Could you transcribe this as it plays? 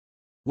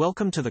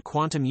Welcome to the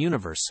quantum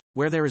universe,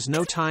 where there is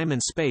no time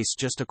and space,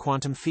 just a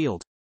quantum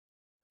field.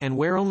 And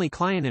where only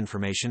client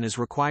information is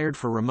required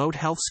for remote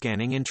health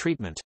scanning and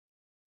treatment.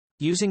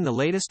 Using the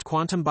latest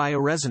quantum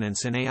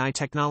bioresonance and AI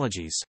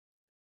technologies.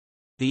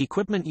 The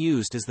equipment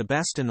used is the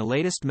best in the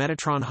latest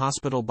Metatron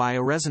Hospital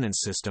bioresonance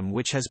system,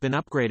 which has been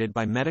upgraded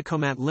by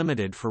Medicomat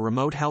Limited for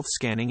remote health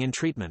scanning and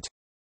treatment.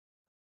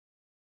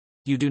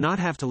 You do not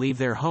have to leave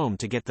their home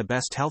to get the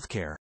best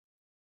healthcare.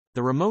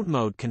 The remote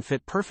mode can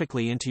fit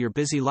perfectly into your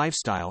busy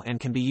lifestyle and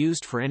can be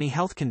used for any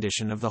health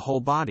condition of the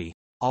whole body,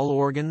 all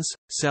organs,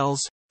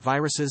 cells,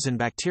 viruses and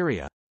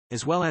bacteria,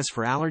 as well as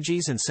for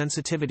allergies and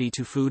sensitivity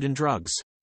to food and drugs.